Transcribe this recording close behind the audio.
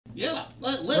Yeah,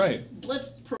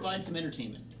 let's provide some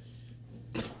entertainment.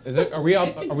 Is it? Are we?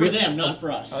 For them, not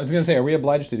for us. I was going to say, are we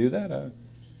obliged to do that?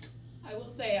 I will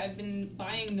say I've been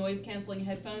buying noise-canceling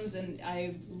headphones, and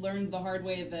I've learned the hard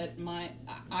way that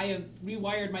I have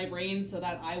rewired my brain so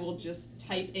that I will just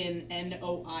type in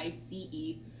NOICE.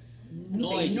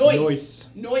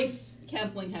 Noise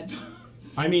canceling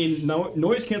headphones. I mean,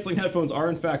 noise canceling headphones are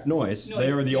in fact noise.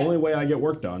 They are the only way I get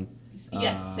work done.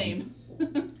 Yes, same.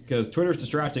 Because Twitter's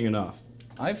distracting enough.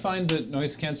 I find that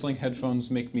noise canceling headphones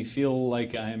make me feel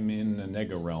like I'm in a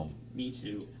nega realm. Me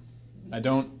too.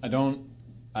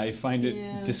 I find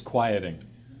it disquieting.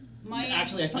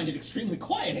 Actually, I find it extremely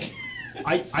quieting.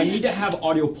 I need to have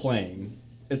audio playing.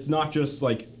 It's not just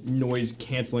like noise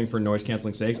canceling for noise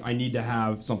canceling sakes. I need to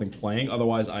have something playing.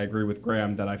 Otherwise, I agree with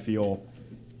Graham that I feel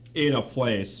in a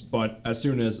place. But as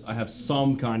soon as I have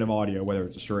some kind of audio, whether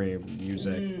it's a stream,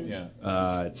 music,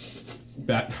 I'll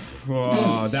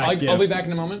be back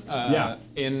in a moment.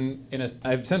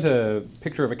 I've sent a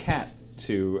picture of a cat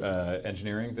to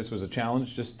engineering. This was a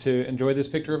challenge just to enjoy this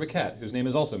picture of a cat whose name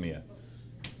is also Mia.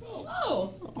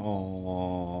 Oh.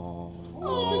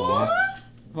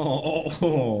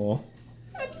 Oh.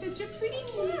 That's such a pretty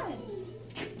cat.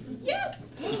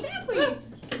 Yes, exactly.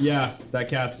 Yeah, that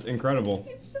cat's incredible.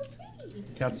 It's so pretty.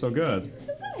 Cat's so good.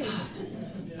 So good.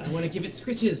 I want to give it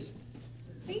scritches.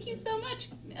 Thank you so much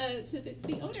to the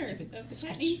owner of the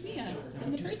cat named Mia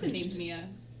and the person named Mia.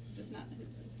 Does not.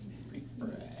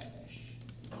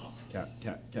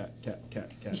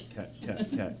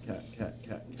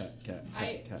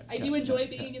 I do enjoy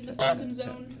being in the phantom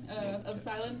zone of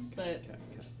silence, but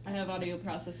I have audio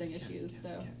processing issues, so.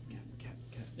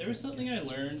 There was something I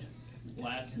learned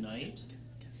last night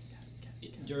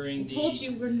during I told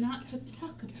you we're not to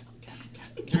talk about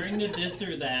that. During the this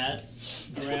or that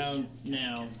around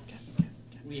now,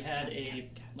 we had a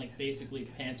basically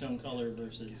Pantone color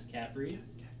versus cat breed.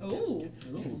 Oh,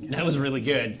 that was really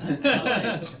good.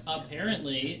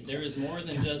 Apparently, there is more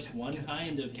than just one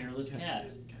kind of hairless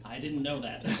cat. I didn't know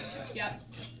that. Yep.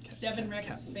 Devon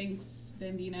Rex, Sphinx,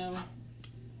 Bambino.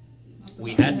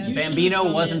 We had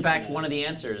Bambino was in fact one of the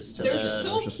answers to They're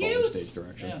so cute.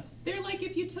 Yeah. They're like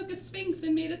if you took a Sphinx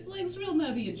and made its legs real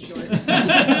nubby and short.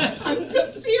 I'm so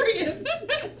serious.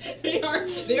 They are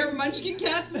Munchkin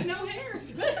cats with no hair.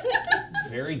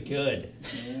 Very good.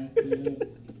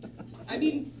 I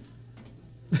mean,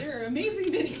 they're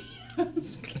amazing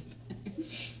videos.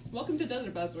 Welcome to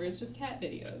Desert Bus, where it's just cat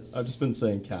videos. I've just been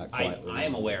saying cat quietly. I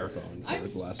am aware. For the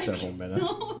last several minutes.